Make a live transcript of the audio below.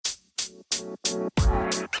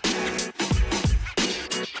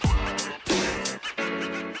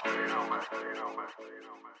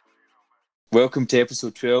Welcome to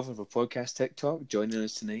episode 12 of our podcast TikTok. Joining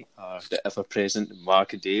us tonight are the ever-present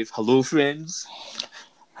Mark and Dave. Hello, friends.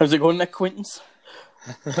 How's it going, Nick Quintons?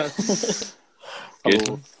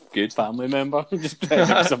 Good. Good. Family member. Just trying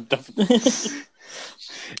to make some different.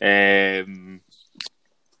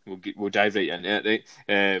 We'll dive right into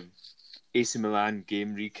it. AC Milan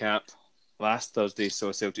game recap. Last Thursday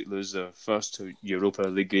saw Celtic lose their first Europa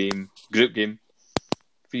League group game,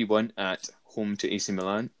 3-1 at home to AC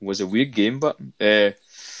Milan. Was a weird game, but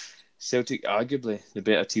Celtic arguably the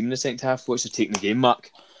better team in the second half. What's your take on the game, Mark?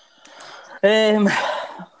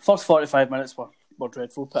 First 45 minutes were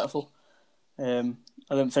dreadful, pitiful. I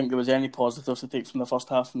didn't think there was any positives to take from the first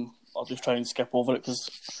half, and I'll just try and skip over it because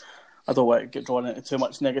I don't want to get drawn into too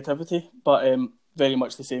much negativity. But very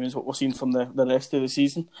much the same as what we've seen from the rest of the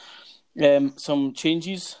season. Some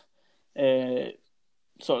changes.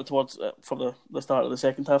 Sort of towards for the start of the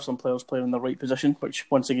second half, some players playing in the right position,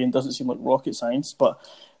 which once again doesn't seem like rocket science, but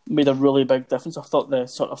made a really big difference. I thought the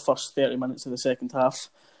sort of first 30 minutes of the second half,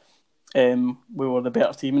 we were the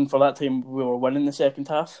better team, and for that time we were winning the second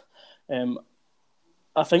half.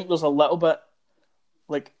 I think there's a little bit,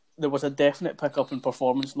 like, there was a definite pick-up in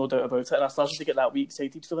performance, no doubt about it, and I started to get that wee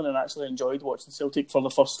excited feeling and actually enjoyed watching Celtic for the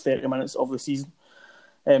first 30 minutes of the season.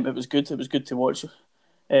 It was good to watch.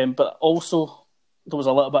 But also, there was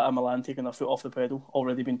a little bit of Milan taking their foot off the pedal,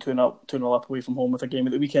 already been 2-0 up away from home with a game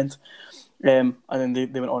at the weekend. And then they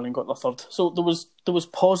went on and got their third. So there was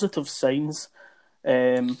positive signs,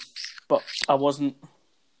 but I wasn't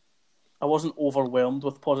overwhelmed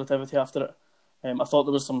with positivity after it. I thought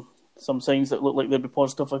there was some signs that looked like they'd be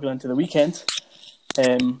positive going into the weekend,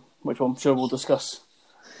 which I'm sure we'll discuss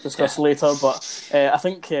later. But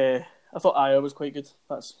I thought Ajer was quite good.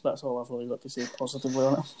 That's all I've really got to say positively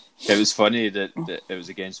on it. It was funny that it was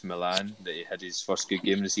against Milan that he had his first good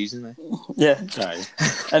game of the season. Yeah.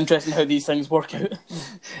 Interesting how these things work out.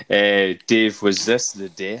 Dave, was this the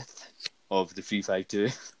death of the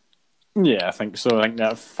 3-5-2? Yeah, I think so. I think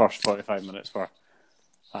that first 45 minutes were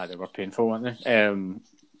painful, weren't they?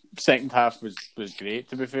 Second half was great,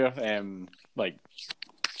 to be fair.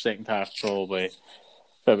 Second half probably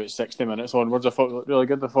for about 60 minutes onwards, I thought it looked really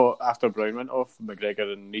good. I thought after Brown went off,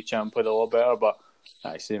 McGregor and Nicham played a lot better, but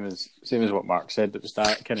same as what Mark said, it was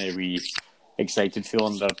that kind of wee excited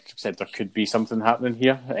feeling that said there could be something happening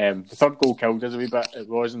here. The third goal killed us a wee bit. It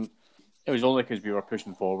was only because we were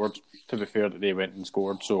pushing forward, to be fair, that they went and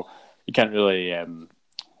scored, so you can't really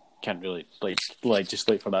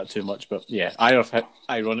legislate for that too much. But yeah,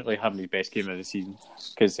 ironically having his best game of the season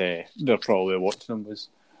because they're probably watching him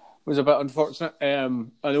was a bit unfortunate. I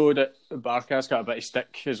know that Barkas got a bit of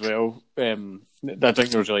stick as well. I don't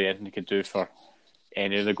think there was really anything he could do for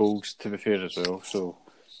any of the goals, to be fair, as well. So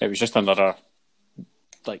it was just another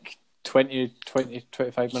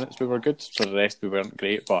 20-25 minutes we were good. For the rest we weren't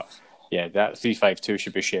great, but yeah, that 3-5-2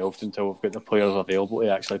 should be shelved until we've got the players available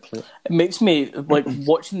to actually play. It makes me like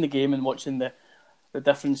watching the game and watching the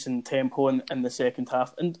difference in tempo in the second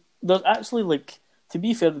half. And there's actually, to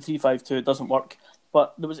be fair, the 3-5-2 doesn't work.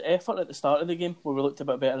 But there was effort at the start of the game where we looked a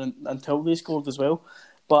bit better until they scored as well.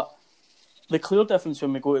 But the clear difference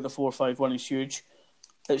when we go to the 4-5-1 is huge.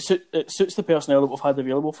 It suits the personnel that we've had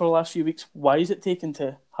available for the last few weeks. Why is it taken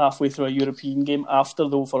to halfway through a European game after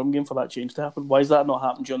the Old Firm game for that change to happen? Why has that not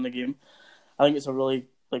happened during the game? I think it's a really,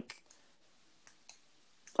 I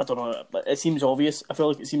don't know, it seems obvious. I feel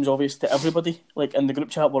like it seems obvious to everybody. In the group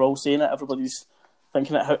chat, we're all saying it. Everybody's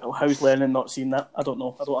thinking it. How's Lennon not seen that? I don't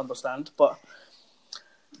know. I don't understand. But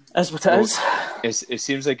is what it is. It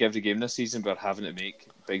seems like every game this season we're having to make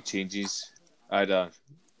big changes, either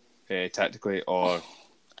tactically or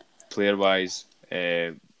player-wise,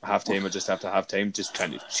 half-time or just after half-time, just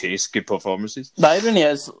trying to chase good performances. The irony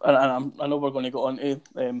is, and I know we're going to go on to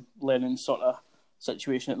Lennon's sort of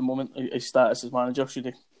situation at the moment, his status as manager, should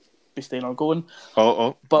he be staying or going.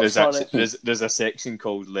 But there's a section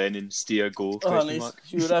called Lennon Stay or Go? Nice.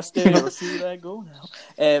 Should I stay or should I go now?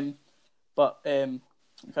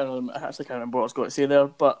 I actually can't remember what I was going to say there,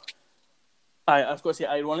 but I was going to say,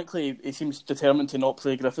 ironically, he seems determined to not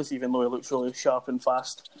play Griffiths, even though he looks really sharp and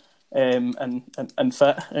fast and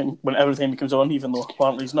fit, and when every time he comes on, even though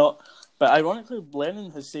apparently he's not. But ironically,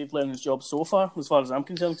 Lennon has saved Lennon's job so far as I'm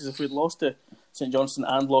concerned, because if we'd lost to St Johnstone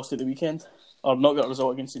and lost at the weekend, or not got a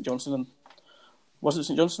result against St Johnstone, and was it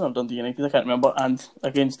St Johnstone or Dundee United? I can't remember. And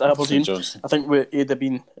against Aberdeen, I think he'd have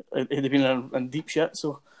been in deep shit.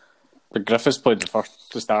 So, but Griffiths played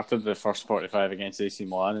started the first 45 against AC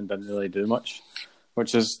Milan and didn't really do much.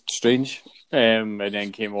 which is strange. And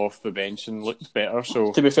then came off the bench and looked better.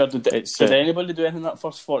 So to be fair, did anybody do anything that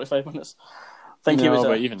first 45 minutes? I think he was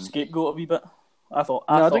a scapegoat a wee bit.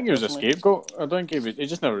 I think he was a scapegoat. I don't think he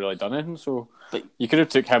just never really done anything. So you could have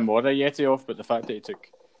took him or Ajeti off, but the fact that he took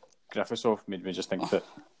Griffiths off made me just think that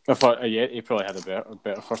I thought Ajeti probably had a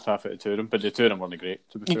better first half out of the two of them, but the two of them weren't great,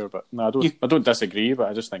 to be fair. But no, I don't disagree, but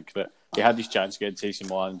I just think that he had his chance against AC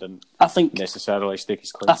Milan and didn't necessarily stake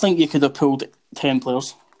his claim. I think you could have pulled 10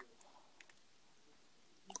 players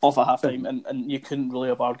off at half time and you couldn't really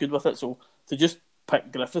have argued with it. So to just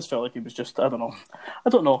pick Griffiths felt like he was just, I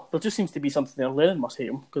don't know. There just seems to be something there. Lennon must hate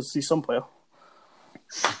him because he's some player.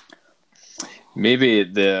 Maybe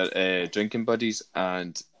they're drinking buddies,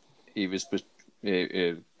 and he was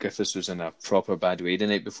Griffiths was in a proper bad way the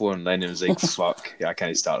night before, and Lennon was like, "Fuck, yeah, I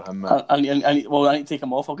can't start him, man." I need to take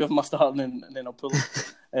him off. I'll give him a start and then I'll pull him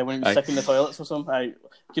when he was sick in the toilets or something.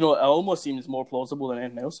 It almost seems more plausible than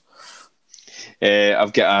anything else.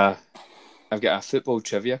 I've got a football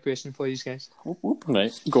trivia question for you guys.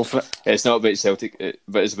 Right, go for it. It's not about Celtic,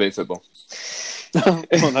 but it's about football.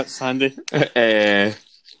 Well, that's handy.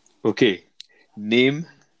 Okay, name.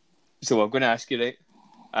 So I'm going to ask you, right,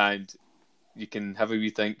 and you can have a wee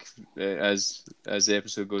think as the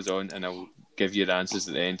episode goes on, and I'll give you your answers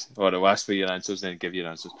at the end, or I'll ask for your answers and then give you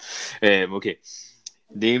your answers. Okay,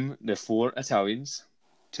 name the 4 Italians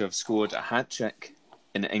to have scored a hat trick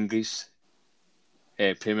in the English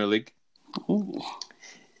Premier League. Ooh.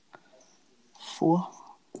 4.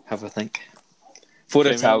 Have a think. 4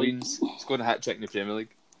 Premier Italians scored a hat trick in the Premier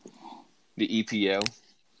League. The EPL.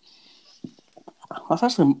 That's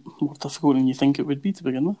actually more difficult than you think it would be to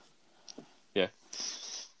begin with. Yeah.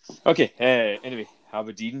 Okay. Anyway,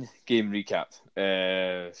 Aberdeen game recap.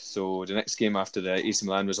 So the next game after the AC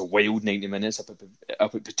Milan was a wild 90 minutes up at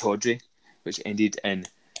Pittodrie, which ended in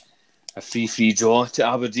a 3-3 draw to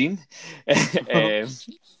Aberdeen.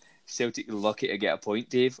 Celtic lucky to get a point,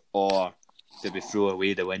 Dave, or did we throw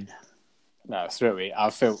away the win? No, threw it away. I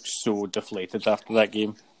felt so deflated after that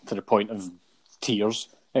game to the point of tears.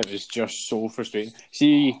 It was just so frustrating.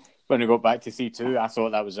 See, when we got back to 3-2, I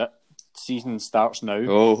thought that was it. Season starts now.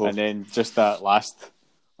 Oh. And then just that last...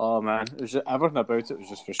 Oh, man. It was just, everything about it was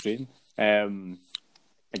just frustrating.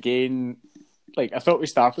 Again, I thought we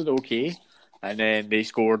started okay, and then they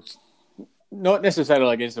scored... Not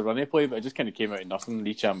necessarily against the running play, but it just kind of came out of nothing.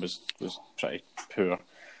 Licham was pretty poor.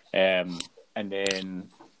 And then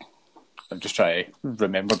I'm just trying to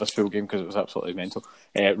remember this full game because it was absolutely mental.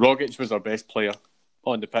 Rogic was our best player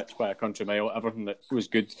on the pitch by a country mile. Everything that was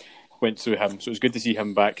good went through him. So it was good to see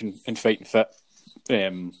him back and fighting fit.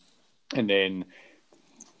 And then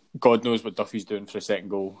God knows what Duffy's doing for the second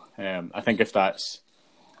goal. I think if that's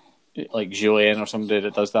like Julien or somebody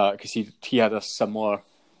that does that, because he had a similar...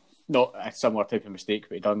 Not a similar type of mistake,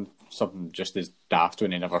 but he done something just as daft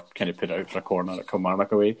when he never kind of put it out for a corner at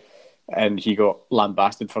Kilmarnock away. And he got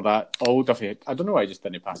lambasted for that. All Duffy, I don't know why he just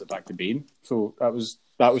didn't pass it back to Bain. So that was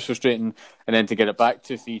frustrating. And then to get it back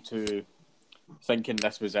to 3-2, thinking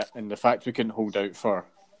this was it. And the fact we couldn't hold out for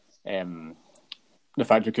 10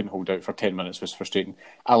 minutes was frustrating.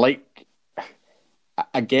 I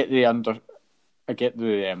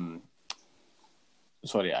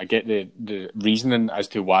get the reasoning as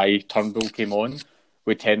to why Turnbull came on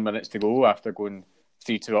with 10 minutes to go after going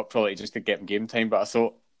 3-2 up, probably just to get him game time. But I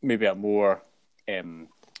thought maybe a more...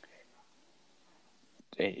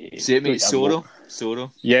 Soro?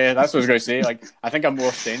 Yeah, that's what I was going to say. I think a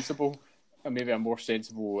more sensible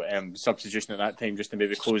substitution at that time, just to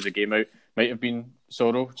maybe close the game out, might have been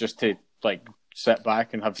Soro, just to sit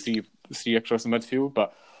back and have three across the midfield.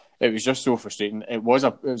 But it was just so frustrating. It was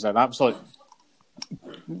an absolute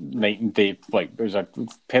night and day. It was a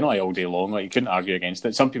penalty all day long. You couldn't argue against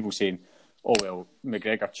it. Some people saying, "Oh well,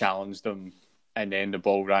 McGregor challenged him, and then the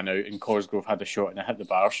ball ran out, and Cosgrove had a shot and it hit the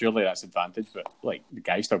bar. Surely that's advantage." But the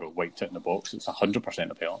guy still got wiped out in the box. It's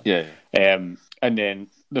 100% a penalty. Yeah. And then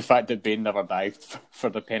the fact that Bain never dived for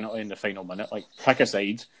the penalty in the final minute, pick a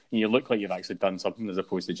side, and you look like you've actually done something as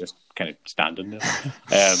opposed to just kind of standing there.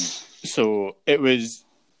 So it was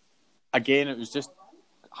just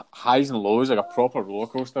highs and lows, a proper roller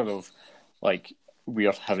coaster of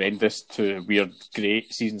we're horrendous to we're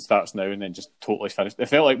great. Season starts now and then just totally finished. It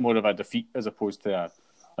felt like more of a defeat as opposed to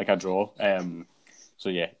a draw. So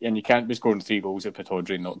yeah, and you can't be scoring 3 goals at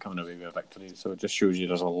Pittodrie and not coming away with a victory. So it just shows you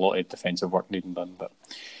there's a lot of defensive work needing done. But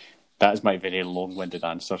that is my very long-winded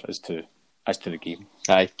answer as to the game.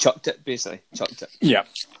 I chucked it basically. Yeah.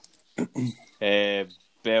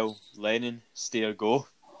 Bell, Lennon, stay or go?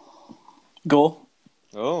 Go.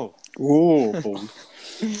 Oh, bold.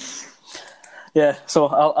 Yeah, so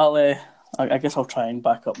I guess I'll try and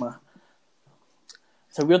back up my...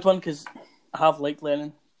 It's a weird one because I have liked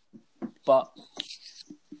Lennon, but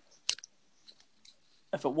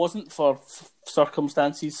if it wasn't for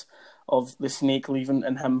circumstances of the Snake leaving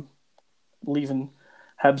and him leaving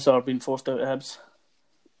Hibs or being forced out of Hibs,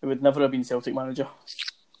 it would never have been Celtic manager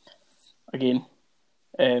again.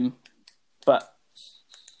 But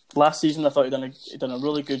last season I thought he'd done a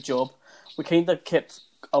really good job. We kind of kept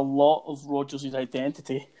a lot of Rodgers'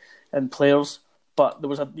 identity in players, but there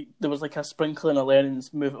was like a sprinkling of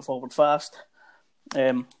Lennon's move it forward fast.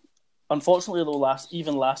 Unfortunately, though, last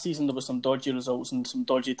season there was some dodgy results and some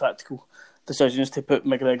dodgy tactical decisions to put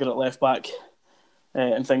McGregor at left back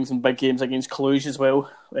and things in big games against Cluj as well.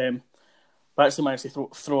 We actually managed to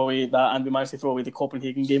throw away that, and we managed to throw away the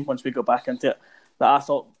Copenhagen game once we got back into it, that I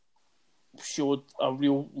thought showed a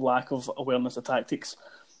real lack of awareness of tactics.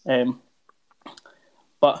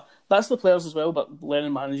 But that's the players as well, but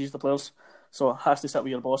Lennon manages the players, so it has to sit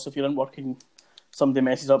with your boss. If you're in working, somebody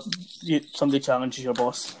messes up, somebody challenges your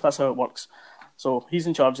boss. That's how it works. So he's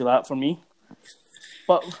in charge of that for me.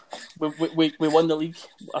 But we won the league.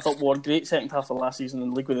 I thought we were great second half of last season in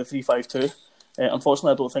the league with a 3-5-2.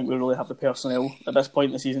 Unfortunately, I don't think we really have the personnel at this point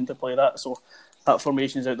in the season to play that. So that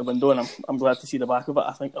formation is out the window, and I'm glad to see the back of it.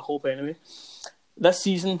 I hope anyway. This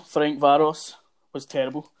season, Ferencváros was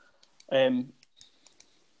terrible.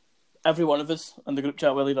 Every one of us in the group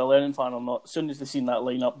chat, whether you're a Lennon fan or not, as soon as they seen that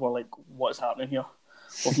lineup, we're like, what's happening here?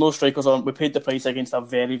 With no strikers on, we paid the price against a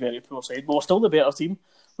very, very poor side. But we're still the better team.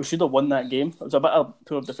 We should have won that game. It was a bit of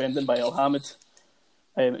poor defending by Elhamed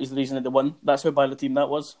is the reason that they won. That's how bad a team that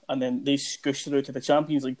was. And then they scooshed through to the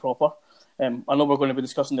Champions League proper. I know we're going to be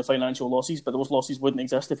discussing the financial losses, but those losses wouldn't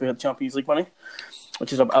exist if we had Champions League money,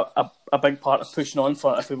 which is a big part of pushing on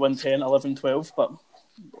for if we win 10, 11, 12. But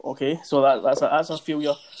okay, so that's a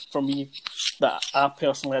failure for me that I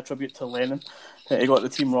personally attribute to Lennon. He got the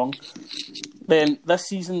team wrong. Then this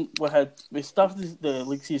season we started the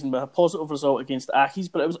league season with a positive result against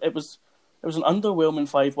Accies, but it was an underwhelming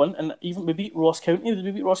 5-1, and even we beat Ross County. Did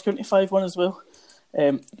we beat Ross County 5-1 as well?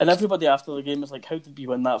 And everybody after the game was like, how did we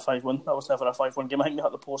win that 5-1? That was never a 5-1 game. I think we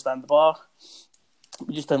hit the post and the bar.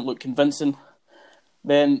 We just didn't look convincing.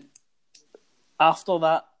 Then after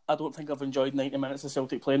that, I don't think I've enjoyed 90 minutes of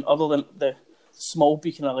Celtic playing, other than the small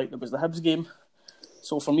beacon of light that was the Hibs game.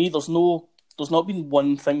 So for me, there's not been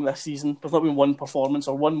one thing this season. There's not been one performance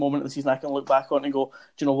or one moment of the season I can look back on and go,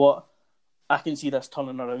 do you know what? I can see this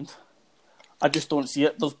turning around. I just don't see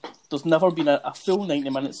it. There's never been a full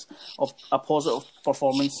 90 minutes of a positive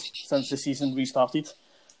performance since the season restarted.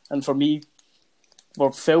 And for me,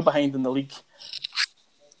 we're fell behind in the league.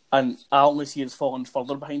 And I only see us falling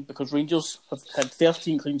further behind because Rangers have had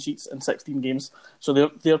 13 clean sheets in 16 games.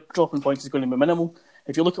 So their dropping points is going to be minimal.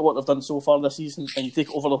 If you look at what they've done so far this season and you take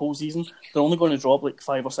it over the whole season, they're only going to drop like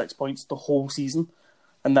 5 or 6 points the whole season.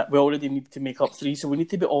 And that we already need to make up 3. So we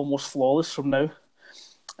need to be almost flawless from now.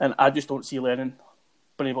 And I just don't see Lennon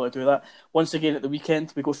being able to do that. Once again, at the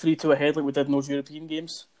weekend, we go 3-2 ahead like we did in those European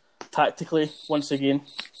games. Tactically, once again,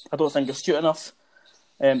 I don't think it's astute enough.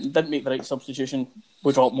 Didn't make the right substitution.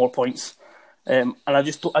 We dropped more points. And I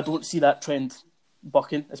don't see that trend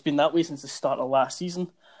bucking. It's been that way since the start of last season.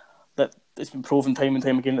 That it's been proven time and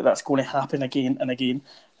time again that that's going to happen again and again.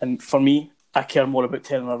 And for me, I care more about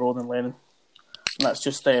 10 in a row than Lennon. And that's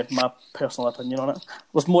just my personal opinion on it.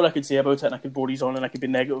 There's more I could say about it, and I could bore these on, and I could be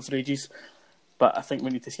negative for ages. But I think we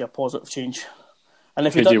need to see a positive change. And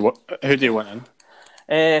if who do you want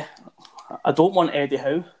in? I don't want Eddie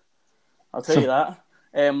Howe. I'll tell you that.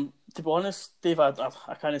 To be honest, Dave, I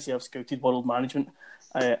can't say I've scouted world management.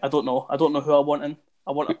 I don't know. I don't know who I want in.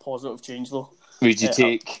 I want a positive change, though. Would you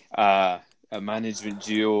take a management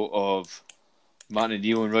duo of Martin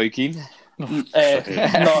O'Neill and Roy Keane? No,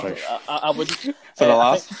 I wouldn't. For the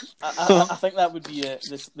laugh. I think that would be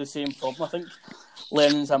the same problem. I think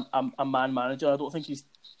Lennon's a man manager. I don't think he's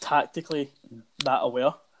tactically that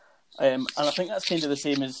aware. And I think that's kind of the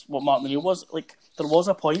same as what Martin O'Neill was. Like, there was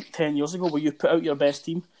a point 10 years ago where you put out your best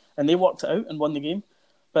team and they worked it out and won the game.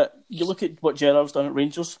 But you look at what Gerrard's done at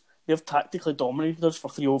Rangers, they've tactically dominated us for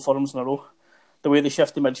 3 Old Firms in a row. The way they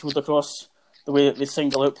shift the midfield across, the way that they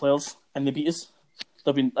single out players, and they beat us.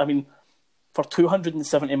 For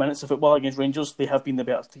 270 minutes of football against Rangers, they have been the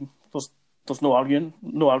better team. There's no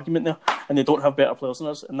argument there, and they don't have better players than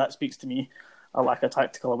us, and that speaks to me a lack of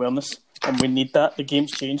tactical awareness, and we need that. The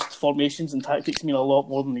game's changed. Formations and tactics mean a lot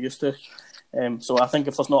more than they used to. So I think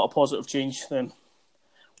if there's not a positive change, then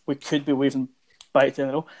we could be waving back to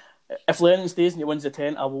 10-0. If Lennon stays and he wins the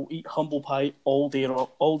 10, I will eat humble pie all day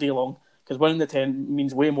long, because winning the 10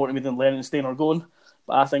 means way more to me than Lennon staying or going.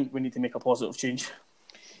 But I think we need to make a positive change.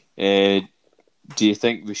 Do you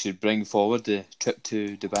think we should bring forward the trip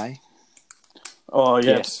to Dubai? Oh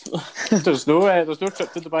yes. There's no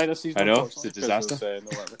trip to Dubai this season. I know, it's a disaster.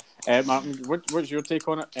 Martin, what's your take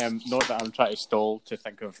on it? Not that I'm trying to stall to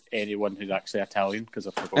think of anyone who's actually Italian because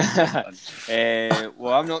I've forgotten.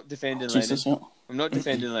 Well, I'm not defending Jesus, Lennon. I'm not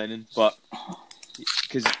defending Lennon, but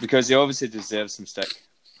because he obviously deserves some stick.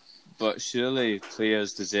 But surely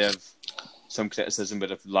players deserve some criticism with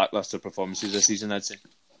the lackluster performances this season, I'd say.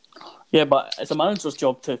 Yeah, but it's a manager's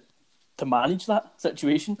job to manage that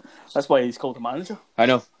situation. That's why he's called a manager. I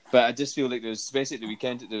know, but I just feel like especially at the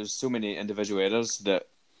weekend, there's so many individual errors that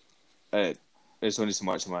there's only so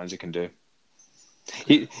much a manager can do.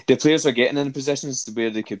 The players are getting in positions where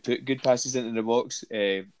they could put good passes into the box,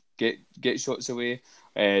 get shots away,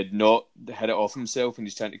 not hit it off himself when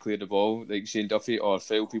he's trying to clear the ball like Shane Duffy or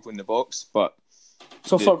foul people in the box. But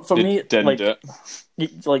so for me, didn't do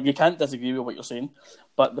it. You can't disagree with what you're saying.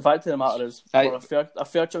 But the fact of the matter is, we're a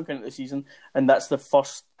fair chunk into the season, and that's the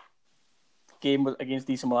first game against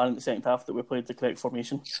DC Milan in the second half that we played the correct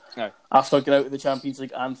formation. Aye. After getting out of the Champions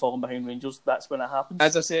League and falling behind Rangers, that's when it happens.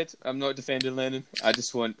 As I said, I'm not defending Lennon. I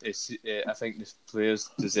just want I think the players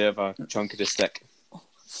deserve a chunk of the stick.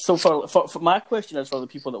 So for my question is for the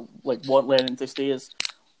people that want Lennon to stay is,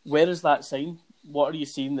 where is that sign? What are you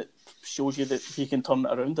seeing that shows you that he can turn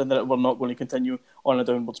it around and that we're not going to continue on a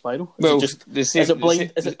downward spiral? Is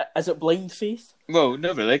it blind faith? Well,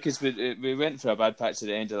 not really, because we went through a bad patch at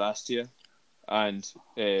the end of last year and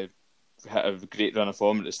had a great run of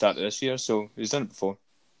form at the start of this year, so he's done it before.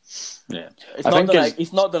 Yeah,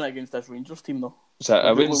 he's not done it against this Rangers team though. So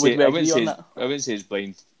I wouldn't say it's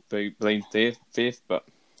blind faith, but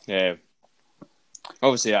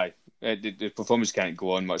obviously, the performance can't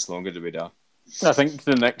go on much longer the way they are. I think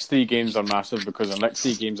the next 3 games are massive because the next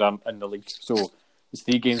 3 games are in the league. So it's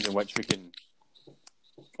 3 games in which we can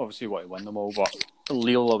obviously want to win them all, but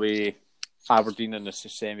Lille away, Aberdeen in the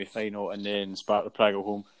semi-final, and then Sparta Prague at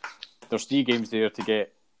home. There's 3 games there to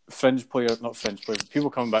get people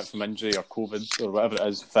coming back from injury or COVID or whatever it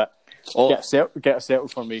is fit. Get a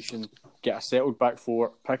settled formation, get a settled back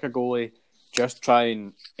 4, pick a goalie. Just try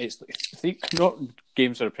and it's not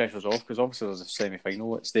games where the pressure's off because obviously there's a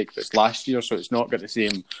semi-final at stake, but it's last year, so it's not got the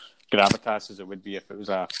same gravitas as it would be if it was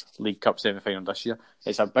a League Cup semi-final this year.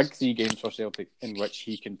 It's a big 3 games for Celtic in which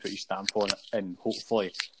he can put his stamp on it and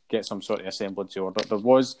hopefully get some sort of assemblage to order. There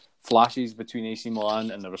was flashes between AC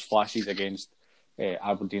Milan and there was flashes against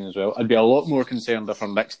Aberdeen as well. I'd be a lot more concerned if our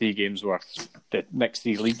next 3 games were the next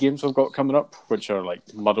 3 league games we've got coming up, which are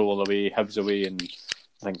like Motherwell away, Hibs away, and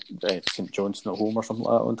I think St Johnstone at home or something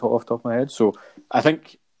like that off the top of my head. So I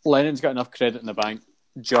think Lennon's got enough credit in the bank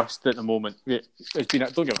just at the moment. Don't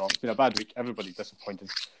get me wrong, it's been a bad week. Everybody's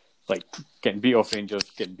disappointed. Like getting beat off Rangers,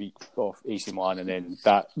 getting beat off AC Milan, and then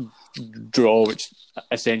that draw, which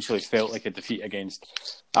essentially felt like a defeat against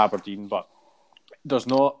Aberdeen. But there's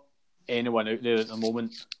not anyone out there at the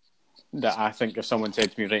moment that I think if someone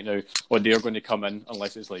said to me right now, they're going to come in,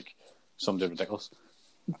 unless it's like somebody ridiculous,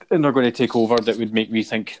 and they're going to take over, that would make me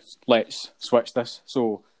think, let's switch this.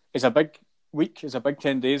 So it's a big week, it's a big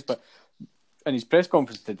 10 days, but in his press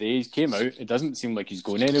conference today, he came out, it doesn't seem like he's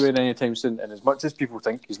going anywhere anytime soon, and as much as people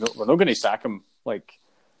think we're not going to sack him like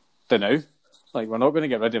now. Like, we're not going to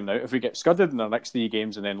get rid of him now. If we get scudded in our next 3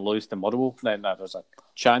 games and then lose to Motherwell, then there's a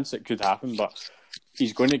chance it could happen, but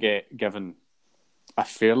he's going to get given a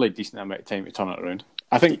fairly decent amount of time to turn it around.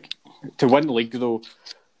 I think to win the league, though,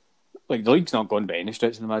 like, the league's not gone by any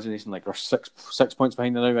stretch of the imagination. Like, we're 6 points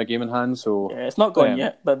behind now, a game in hand. So yeah, it's not gone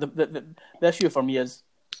yet. But the issue for me is,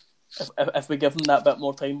 if we give them that bit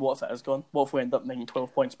more time, what if it is gone? What if we end up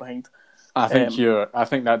 12 points behind? I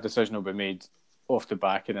think that decision will be made off the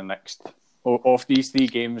back of off these 3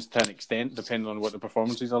 games to an extent, depending on what the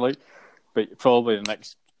performances are like. But probably the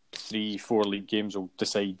next 3-4 league games will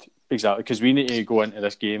decide exactly, because we need to go into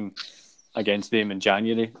this game against them in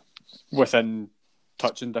January within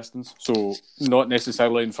touching distance, so not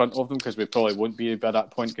necessarily in front of them, because we probably won't be by that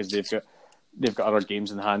point, because they've got other games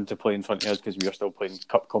in hand to play in front of us, because we are still playing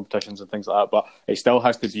cup competitions and things like that. But it still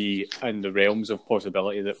has to be in the realms of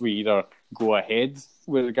possibility that we either go ahead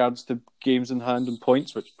with regards to games in hand and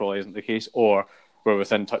points, which probably isn't the case, or we're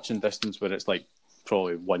within touching distance where it's like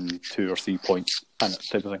probably 1, 2 or 3 points and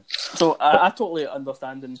type of thing. So I totally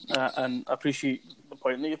understand and appreciate the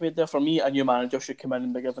point that you've made there. For me, a new manager should come in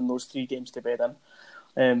and be given those 3 games to bed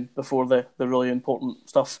in before the really important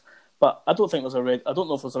stuff. But I don't think I don't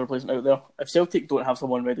know if there's a replacement out there. If Celtic don't have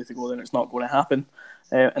someone ready to go, then it's not going to happen,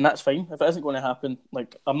 and that's fine. If it isn't going to happen,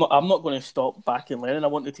 like I'm not going to stop backing Lennon. I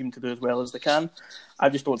want the team to do as well as they can. I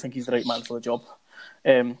just don't think he's the right man for the job.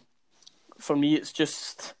 For me, it's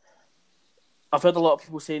just I've heard a lot of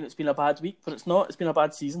people saying it's been a bad week, but it's not. It's been a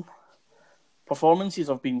bad season. Performances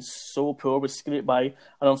have been so poor, we scraped by, and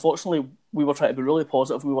unfortunately, we were trying to be really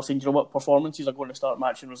positive. We were saying, you know what, performances are going to start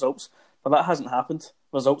matching results, but that hasn't happened.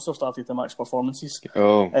 Results have started to match performances.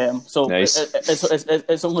 So nice.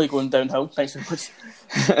 It's only going downhill. Thanks very much.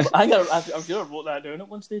 I'm sure I wrote that down at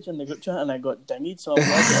one stage in the group chat, and I got dinged. So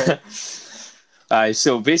I'm glad.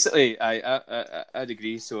 So basically, I'd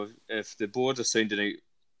agree. So if the board are sounding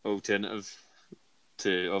out alternative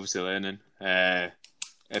to obviously Lennon,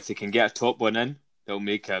 if they can get a top one in, it'll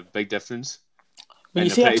make a big difference. When and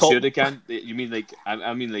you they're say pretty a top, sure they can.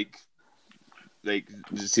 I mean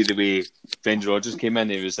see the way Ben Rogers came in,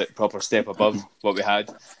 he was like proper step above what we had,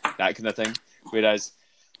 that kind of thing. Whereas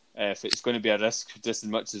if it's going to be a risk just as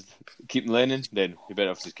much as keeping Lennon, then you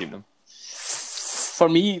better off just keeping him. for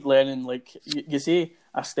me, Lennon, like you say,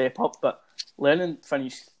 a step up, but Lennon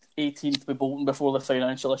finished 18th with Bolton before the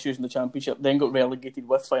financial issues in the Championship, then got relegated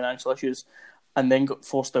with financial issues, and then got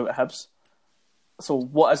forced out at Hibs. So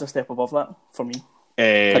what is a step above that for me?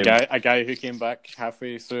 A guy who came back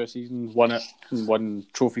halfway through a season, won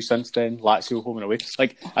trophies since then, Lazio home and away.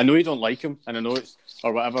 Like, I know you don't like him, and I know it's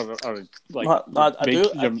or whatever, or like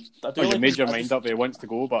you made your mind up that he wants to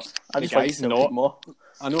go, but the guy's not. More.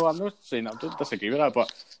 I know, I'm not saying I don't disagree with that,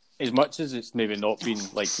 but as much as it's maybe not been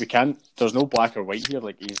like we can't, there's no black or white here.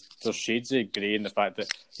 Like there's shades of grey in the fact that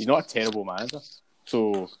he's not a terrible manager.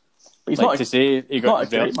 So. He's like not to say he got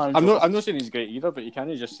great manager. I'm not saying he's great either, but you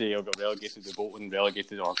can't just say I got relegated to Bolton,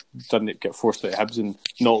 relegated or didn't get forced out of Hibs and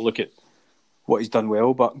not look at what he's done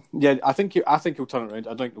well. But yeah, I think he'll turn it around.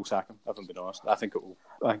 I don't think they'll sack him. If I'm being honest, I think it will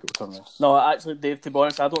turn around. No, actually, Dave, to be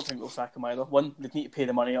honest, I don't think they'll sack him either. One, they need to pay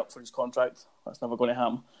the money up for his contract. That's never going to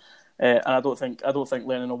happen. And I don't think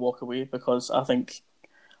Lennon will walk away, because I think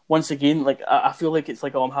once again, like I feel like it's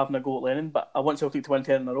like, oh, I'm having a go at Lennon, but I want Celtic to win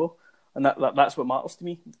 10 in a row, and that's what matters to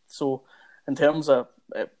me. So in terms of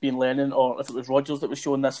it being Lennon, or if it was Rodgers that was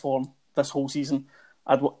showing this form this whole season,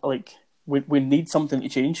 we need something to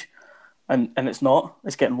change, and it's not.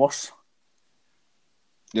 It's getting worse.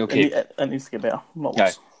 Okay, it needs to get better, not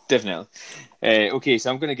worse. Yeah, definitely. Okay,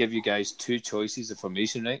 so I'm going to give you guys two choices of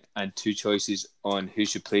formation, right, and two choices on who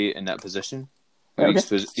should play in that position, each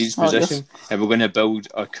position, and we're going to build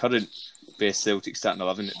our current best Celtic starting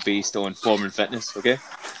 11 based on form and fitness. Okay.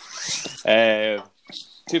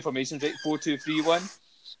 Two formations, right? 4-2-3-1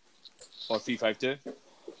 or 3-5-2.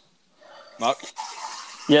 Mark?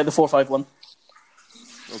 Yeah, the 4-5-1.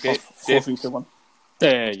 Okay. 4-3-2-1.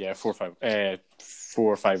 Yeah, 4-5.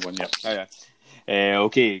 4-5-1. Yeah. Oh, yeah.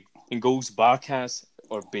 Okay. In goals, Barkas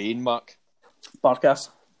or Bain, Mark? Barkas.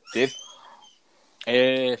 Dave?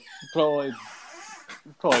 Probably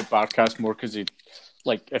Barkas more, because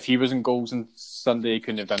if he was in goals on Sunday, he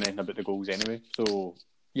couldn't have done anything about the goals anyway. So.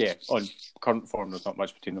 Yeah, on current form, there's not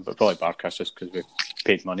much between them, but probably Barkas just because we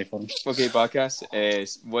paid money for him. Okay, Barkas.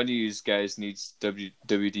 One of you guys needs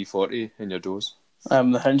WD-40 in your doors.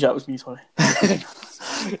 The hinge, that was me, sorry.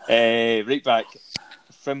 Right back,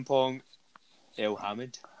 Frimpong, El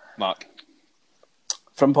Hamid, Mark.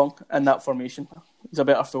 Frimpong in that formation. He's a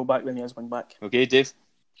better fullback than he is wing back. Okay, Dave.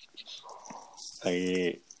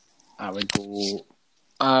 I would go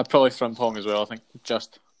probably Frimpong as well. I think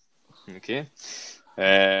just okay.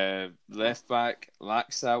 Left back,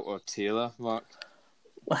 Laxalt or Taylor, Mark?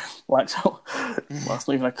 Laxalt. That's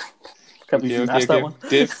not even a... Can't believe you asked that one.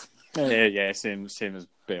 Dave? Yeah, same as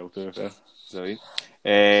Bell too.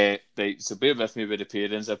 Right. Right, so bear with me with the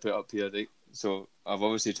pairings I put up here, right? So I've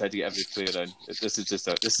obviously tried to get every player in. This is just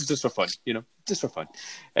for fun, just for fun.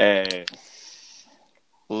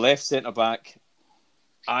 Left centre back,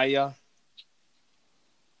 Aya.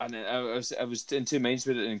 And I was in two minds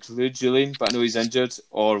whether to include Julian, but I know he's injured,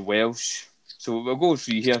 or Welsh. So we'll go with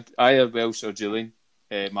three here. Aya, Welsh or Julian.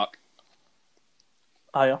 Mark?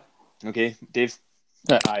 Aya. Okay, Dave?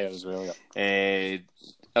 Aya as well, yeah.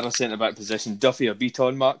 Other centre-back position, Duffy or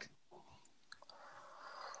Beaton, Mark?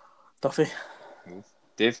 Duffy.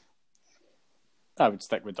 Dave? I would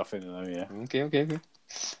stick with Duffy now, yeah. Okay.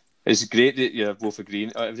 It's great that you're both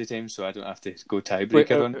agreeing every time, so I don't have to go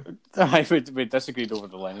tiebreaker on it. We disagreed over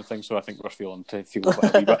the Lennon thing, so I think we're feeling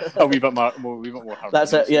a wee bit more hard.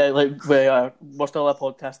 That's it, yeah. Like we're still a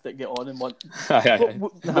podcast that get on and want.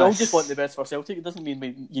 We all just want the best for Celtic. It doesn't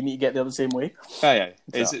mean you need to get there the same way. Aye.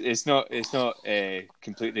 It's not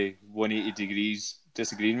completely 180 degrees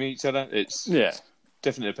disagreeing with each other. It's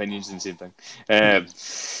different opinions and the same thing.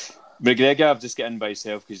 McGregor, I've just got in by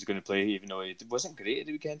himself because he's going to play, even though it wasn't great at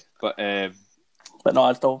the weekend. But no,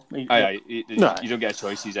 I still. You don't get a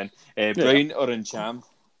choice. He's in. Brown or Cham,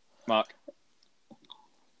 Mark?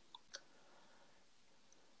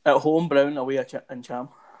 At home, Brown, away in Cham.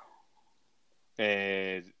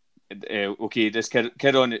 Okay, this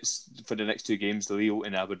kid on it's for the next two games, Leo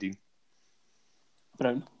and Aberdeen.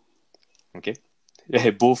 Brown. Okay.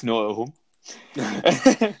 Both not at home.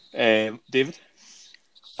 David?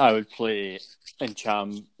 I would play in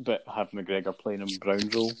Cham, but have McGregor playing in Brown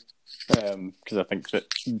role. Because I think that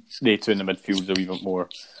they two in the midfield are a wee bit more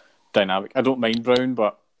dynamic. I don't mind Brown,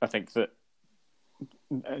 but I think that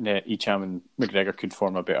Echam and McGregor could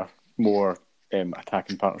form a better, more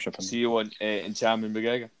attacking partnership. So you want Cham and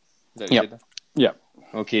McGregor? Is that what Yep. you said there? Yeah.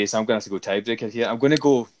 Okay, so I'm going to have to go tiebreaker here. I'm going to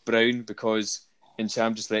go Brown because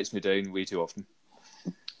Cham just lets me down way too often.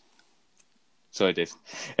 Sorry, Dave.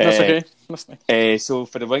 That's okay. That's fine. So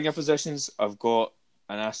for the winger positions, I've got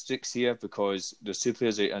an asterisk here because there's two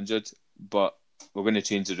players out injured, but we're going to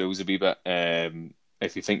change the rules a wee bit.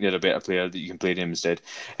 If you think they're a better player, that you can play them instead.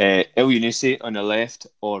 El Yunusi on the left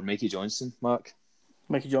or Mikey Johnson, Mark?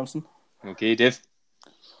 Mikey Johnson. Okay, Dave?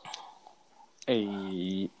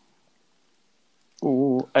 Eleanor's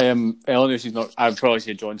not. I'd probably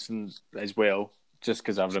say Johnson as well, just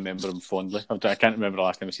because I remember him fondly. I can't remember the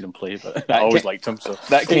last time I've seen him play, but I always liked him. So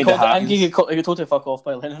that kind of happens. He got told to fuck off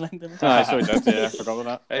by Lennon. So he did. Yeah, I forgot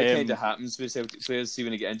about that. It kind of happens with Celtic players. See,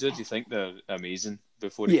 when they get injured, you think they're amazing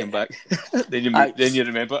before they come back. then you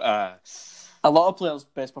remember. A lot of players'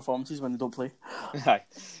 best performances when they don't play. Aye.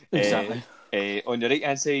 Exactly. On the right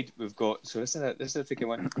hand side, we've got. So this is a tricky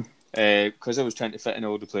one because I was trying to fit in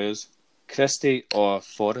all the players. Christie or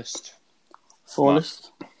Forrest?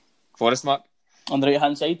 Forrest. Forrest, Mark. On the right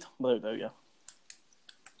hand side, without doubt, yeah.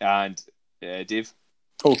 And Dave.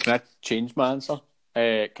 Oh, can I change my answer?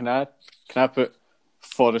 Can I put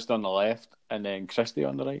Forrest on the left and then Christie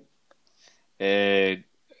on the right?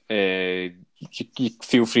 You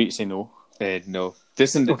feel free to say no. No.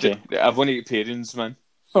 Listen, okay. I've only got parents, man.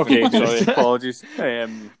 Okay, sorry, apologies.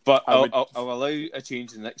 But I'll allow a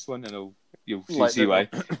change in the next one, and you'll see why.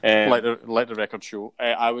 Let the record show.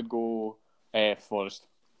 I would go Forrest.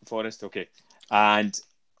 Forrest, okay. And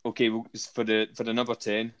okay, for the number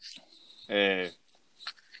 10,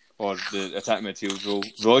 or the attacking midfield role,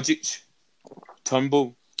 Rogic,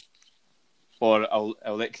 Turnbull, or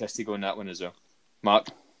I'll let Christie go on that one as well. Mark.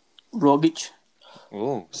 Rogic.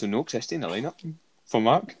 Oh, so no Christie in the lineup for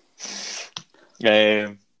Mark.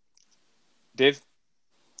 Dave.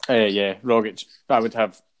 Yeah, Rogic. I would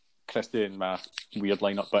have Christie in my weird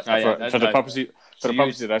lineup, but for the purposes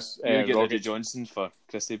of this, you get Rogic Johnson for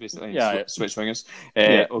Christie basically. Yeah, switch wingers.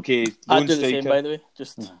 Yeah. Okay, I'd do the same, by the way.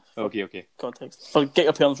 Just okay. Context. But get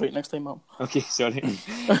your parents right next time, Mum. Okay, sorry.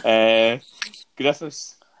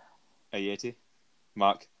 Griffiths, Ayeti,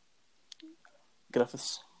 Mark.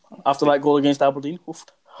 Griffiths. After that goal against Aberdeen,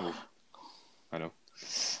 oofed. I know.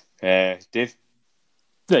 Dave.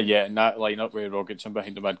 Yeah, in that lineup with Rogic and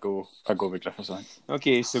behind him, I'd go with Griffiths.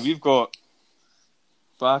 Okay, so we've got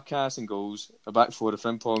Barkas and goals, a back four of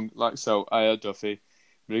Frimpong, Laxalt, Ayer, Duffy,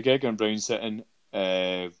 McGregor and Brown sitting.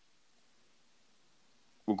 We'll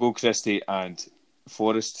go Christie and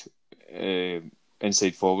Forrest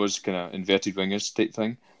inside forwards, kind of inverted wingers type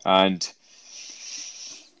thing, and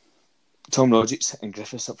Tom Rogic and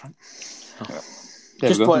Griffiths up front.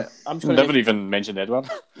 Never even mentioned Edward.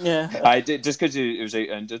 Yeah, I did just because he was out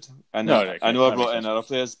injured. I know I brought in other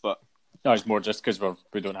players, but no, it's more just because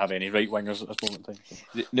we don't have any right wingers at this moment in time.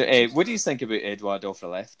 So. What do you think about Edward off the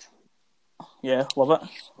left? Yeah, love it.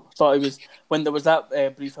 Thought he was when there was that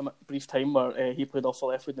brief time where he played off the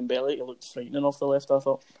left with Dembele. He looked frightening off the left. I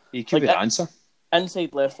thought he could be the answer.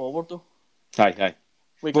 Inside left forward though. Aye.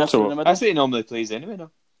 That's what he normally plays anyway. No.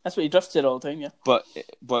 That's what he drifts it all the time, yeah. But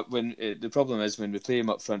when the problem is when we play him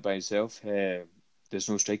up front by himself, there's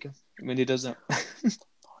no striker when he does that.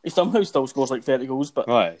 He somehow still scores like 30 goals, but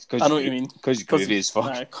I know what you mean. Because he's groovy as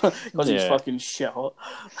fuck. Because he's fucking shit hot.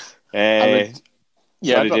 I'd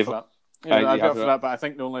go for that. I'd go for that, but I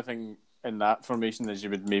think the only thing in that formation is you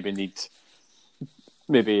would maybe need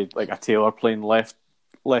like a Taylor playing left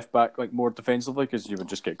back like more defensively because you would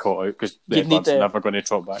just get caught out because Edward's never going to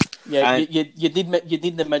drop back. Yeah, you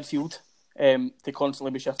need the midfield to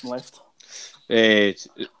constantly be shifting left. El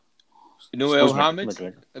Hamid,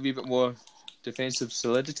 a wee bit more defensive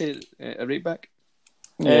solidity at right back.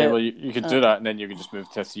 Yeah, well you could do that and then you can just move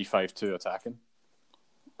to 3-5-2 attacking.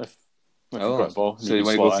 If you've got a ball. So you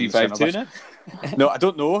want to go 3-5-2 now? No, I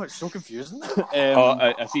don't know. It's so confusing.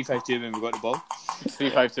 A 3-5-2 when we got the ball.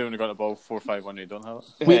 3-5-2 when we got the ball. 4-5 when we don't have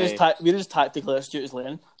it. We're just tactically astute as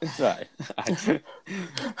Lennon. Right.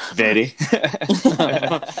 Very.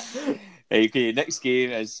 Okay, next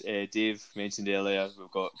game, as Dave mentioned earlier,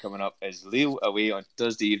 we've got coming up is Lille away on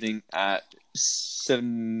Thursday evening at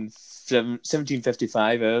 7:15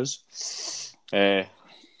 17:55 hours.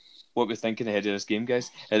 What we're thinking ahead of this game,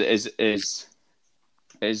 guys? Is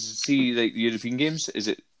see like European games? Is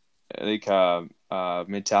it like a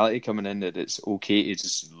mentality coming in that it's okay to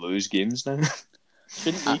just lose games now?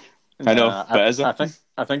 Shouldn't be. I know, but is it?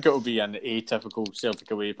 I think it will be an atypical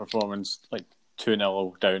Celtic away performance, like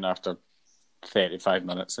 2-0 down after 35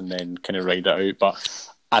 minutes and then kind of ride it out. But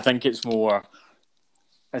I think it's more,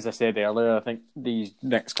 as I said earlier, I think these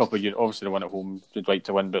next couple of years, obviously the one at home would like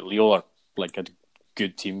to win, but Lille are like a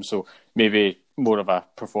good team, so maybe more of a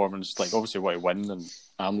performance, like obviously want to win, and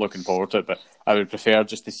I'm looking forward to it, but I would prefer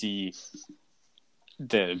just to see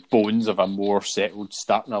the bones of a more settled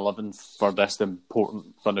starting 11 for this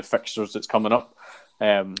important run of fixtures that's coming up,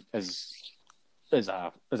 as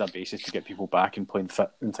a basis to get people back and playing fit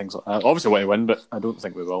and things like that. Obviously want to win, but I don't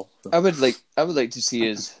think we will. So. I would like to see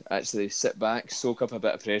us actually sit back, soak up a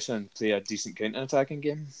bit of pressure, and play a decent counter-attacking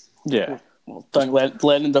game. Yeah. Well,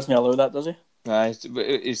 Lennon doesn't allow that, does he?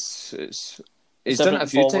 He's done it a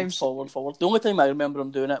few times. Forward. The only time I remember him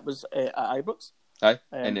doing it was at Ibrox. Aye,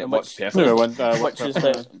 and it worked perfectly. Which is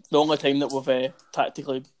the only time that we've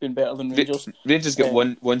tactically been better than Rangers. Rangers got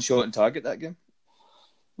one shot on target that game.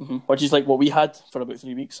 Mm-hmm. Which is like what we had for about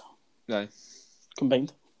 3 weeks. Aye.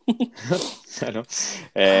 Combined. I know.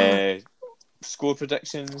 Score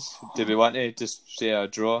predictions. Do we want to just say a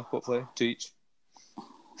draw, hopefully, to each?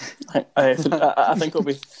 I think it'll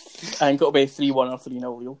be 3-1 or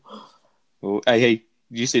 3-0 Lille. Oh, hey,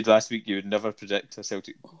 you said last week you would never predict a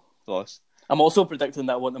Celtic loss. I'm also predicting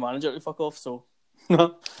that I want the manager to fuck off, so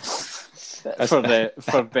for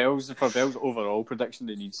Bell's overall prediction,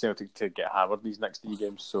 they need Celtic to get hammered these next 3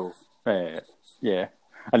 games. So yeah,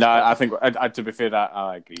 and I think to be fair, that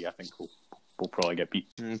I agree. I think we'll probably get beat.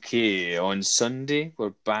 Okay, on Sunday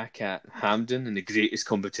we're back at Hampden in the greatest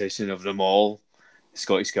competition of them all, the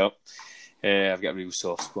Scottish Cup. I've got a real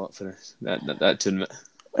soft spot for that tournament.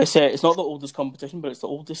 It's not the oldest competition, but it's the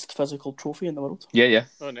oldest physical trophy in the world. Yeah.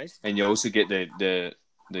 Oh, nice. And you also get the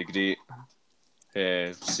great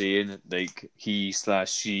saying, like,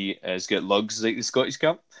 he/she has got lugs like the Scottish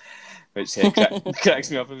Cup, which cracks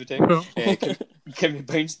me up every time. Can we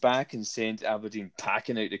bounce back and send Aberdeen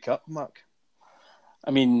packing out the cup, Mark?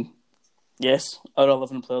 I mean, yes, our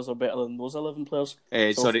 11 players are better than those 11 players.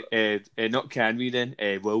 Not can we then?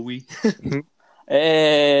 Will we?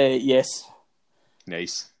 Yes.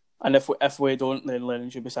 Nice. And if we don't, then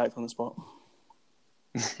Lennon should be sacked on the spot.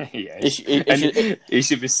 Yes. He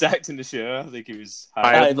should be sacked in the shower like he was.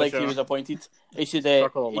 He was appointed. He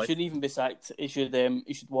shouldn't even be sacked. He should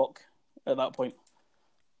walk at that point.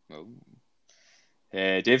 Oh.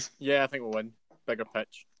 Dave? Yeah, I think we'll win. Bigger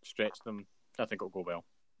pitch, stretch them. I think it'll go well.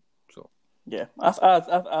 So yeah,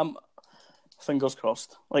 I'm fingers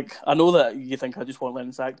crossed. Like, I know that you think I just want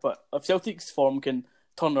Lennon sacked, but if Celtic's form can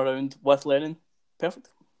turn around with Lennon, perfect.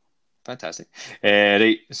 Fantastic.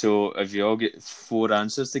 Right, so have you all got 4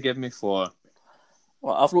 answers to give me for?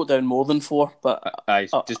 Well, I've wrote down more than 4, but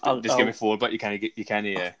just give me 4. But you can't give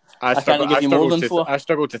you more than 4. I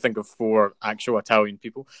struggle to think of 4 actual Italian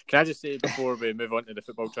people. Can I just say before we move on to the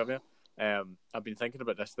football trivia? I've been thinking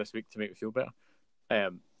about this week to make me feel better.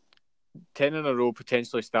 10 in a row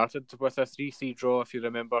potentially started with a 3-3 draw, if you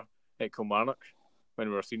remember, at Kilmarnock when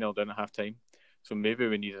we were 3-0 down at half time. So maybe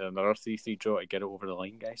we needed another 3-3 draw to get it over the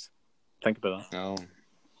line, guys. Think about that. Oh.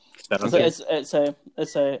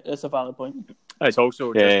 It's a valid point. It's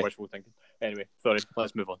also just wishful thinking. Anyway, sorry,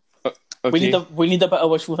 let's move on. Okay. We need a bit of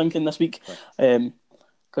wishful thinking this week,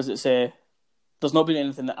 because it's there's not been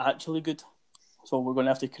anything that actually good, so we're going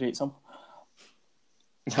to have to create a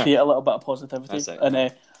little bit of positivity.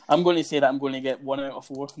 And I'm going to say that I'm going to get 1 out of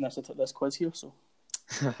 4 in this quiz here. So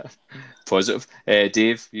positive.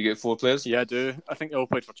 Dave, you get 4 players? Yeah, I do. I think they all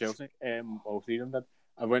played for Chelsea. All 3 of them did.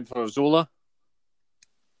 I went for Zola.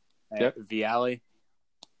 Vialli.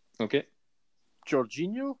 Okay.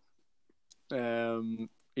 Jorginho.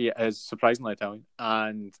 Is surprisingly Italian,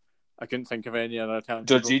 and I couldn't think of any other Italian.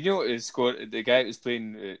 Jorginho is scored. The guy who was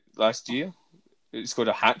playing last year. He scored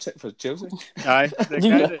a hat trick for Chelsea. Aye, the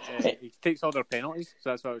guy he takes all their penalties, so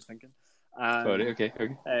that's what I was thinking. Sorry, okay.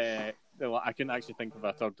 I couldn't actually think of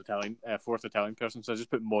a 4th Italian person, so I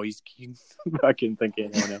just put Moise Kean. I couldn't think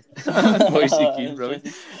of anyone else. Moise Kean, brilliant.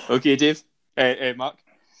 Okay, Dave. Mark.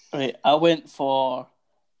 Right, I went for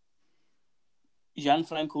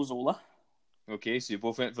Gianfranco Zola. Okay, so you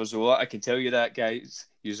both went for Zola. I can tell you that, guys.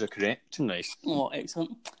 You're correct. Nice. Oh,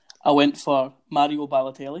 excellent. I went for Mario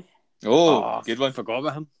Balotelli. Oh, good one. Forgot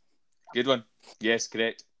about him. Good one. Yes,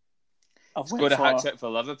 correct. Scored a hat trick for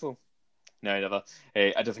Liverpool. No, never.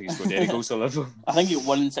 I don't think he scored any goals for Liverpool. I think he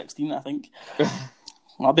won in 16, I think.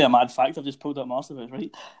 That'll be a mad fact. I've just pulled up most of it,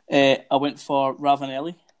 right? I went for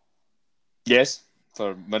Ravanelli. Yes,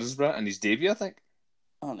 for Middlesbrough and his debut, I think.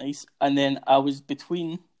 Oh, nice. And then I was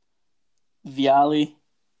between Vialli,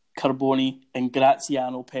 Carboni, and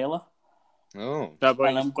Graziano Pella. Oh. That boy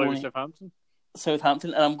And I'm was playing with going-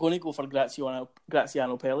 Southampton. And I'm going to go for Graziano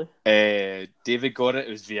Pella. David got it.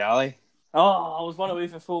 It was Vialli. Oh, I was one away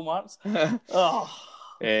for full marks. Oh,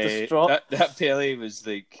 distraught. That Pele was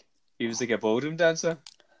like, he was like a ballroom dancer.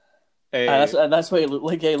 That's what he looked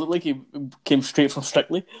like. Yeah, he looked like he came straight from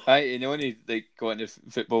Strictly. When he like got into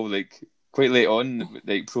football like quite late on,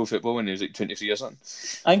 like pro football when he was like 23 or something.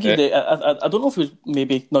 I think I don't know if he was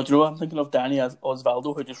maybe no. Do you know what I'm thinking of? Danny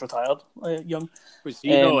Osvaldo, who just retired young. Was he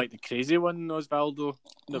not like the crazy one, Osvaldo,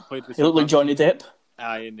 that played with? He looked like Johnny Depp.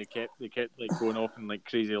 Aye, and they kept like going off in like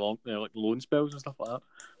crazy long like loan spells and stuff like that.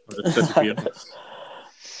 Or disappearing.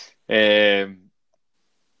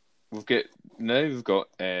 We've got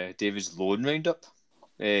David's loan roundup.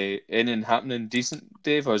 Anything happening decent,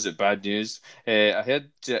 Dave, or is it bad news? I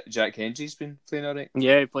heard Jack Hendry's been playing all right.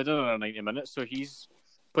 Yeah, he played another 90 minutes, so he's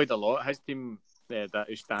played a lot. His team, that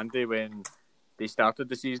Ustandi, when they started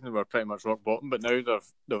the season, were pretty much rock bottom, but now I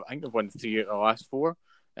think they've won 3 out of the last 4.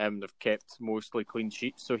 They've kept mostly clean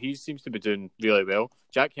sheets, so he seems to be doing really well.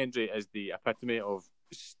 Jack Hendry is the epitome of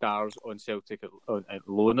stars on Celtic at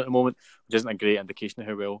loan at the moment, which isn't a great indication of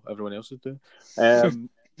how well everyone else is doing.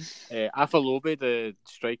 Afalobe, the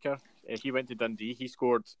striker, he went to Dundee. He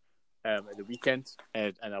scored at the weekend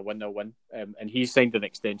in a 1-0 win, and he signed an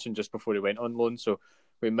extension just before he went on loan, so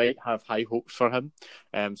we might have high hopes for him.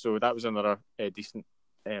 So that was another decent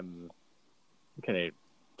kind of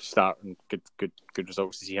start and good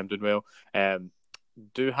results to see him doing well.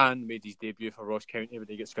 Duhan made his debut for Ross County, but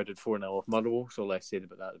they get scuddered 4-0 off Motherwell, so less said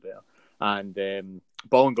about that the better. And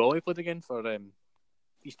Bolingoli played again for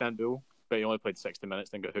Istanbul, but he only played 60 minutes,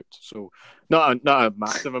 then got hooked. So not a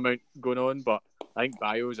massive amount going on, but I think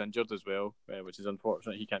Bayo's injured as well, which is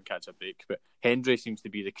unfortunate. He can't catch a break. But Hendry seems to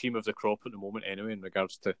be the cream of the crop at the moment anyway, in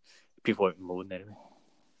regards to people out in loan anyway.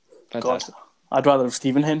 Fantastic. God, I'd rather have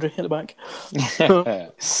Stephen Hendry at the back.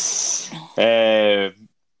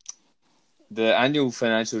 The annual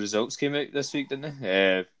financial results came out this week, didn't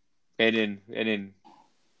they? Anything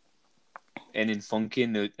funky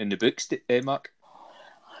in the books, Mark?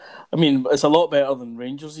 I mean, it's a lot better than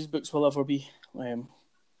Rangers' books will ever be,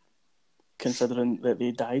 considering that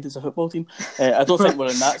they died as a football team. I don't think we're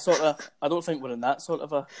in that sort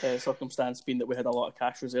of a circumstance, being that we had a lot of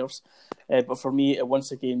cash reserves. But for me, it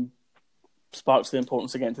once again sparks the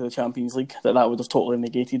importance of getting to the Champions League. That would have totally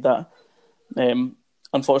negated that.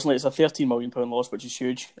 Unfortunately, it's a £13 million loss, which is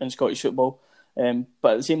huge in Scottish football.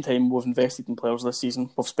 But at the same time, we've invested in players this season.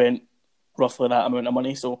 We've spent roughly that amount of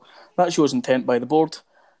money, so that shows intent by the board.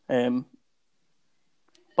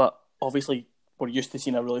 But obviously, we're used to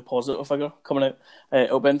seeing a really positive figure coming out.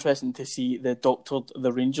 It'll be interesting to see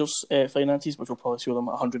the Rangers finances, which will probably show them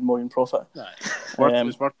a £100 million profit. It's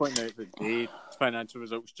worth pointing out that the financial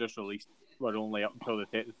results just released were only up until the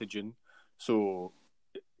 30th of June, so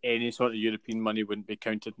any sort of European money wouldn't be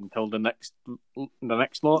counted until the next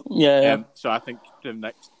lot. Yeah. So I think the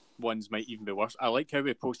next ones might even be worse. I like how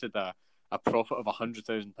we posted a profit of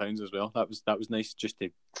 £100,000 as well. That was nice, just to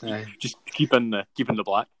keep in the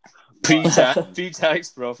black. Pre-tax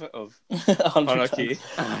profit of 100k.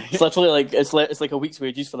 It's literally like it's like a week's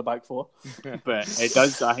wages for the back four. But it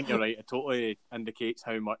does. I think you're right. It totally indicates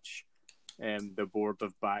how much the board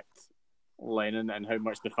have backed Lennon and how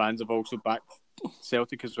much the fans have also backed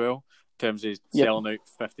Celtic as well, in terms of selling out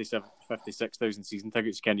 56,000 season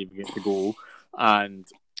tickets. You can't even get to go, and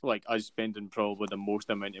like us spending probably the most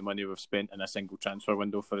amount of money we've spent in a single transfer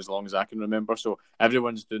window for as long as I can remember. So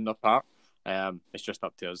everyone's doing their part. It's just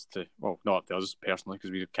up to us not up to us personally, because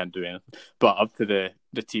we can't do anything, but up to the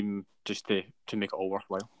team just to make it all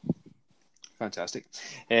worthwhile. Fantastic.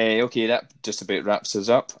 Okay, that just about wraps us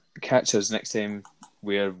up. Catch us next time,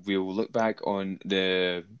 where we'll look back on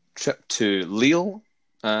the trip to Lille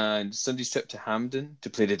and Sunday's trip to Hampden to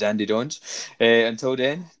play the Dandy Dons. Until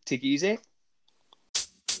then, take it easy.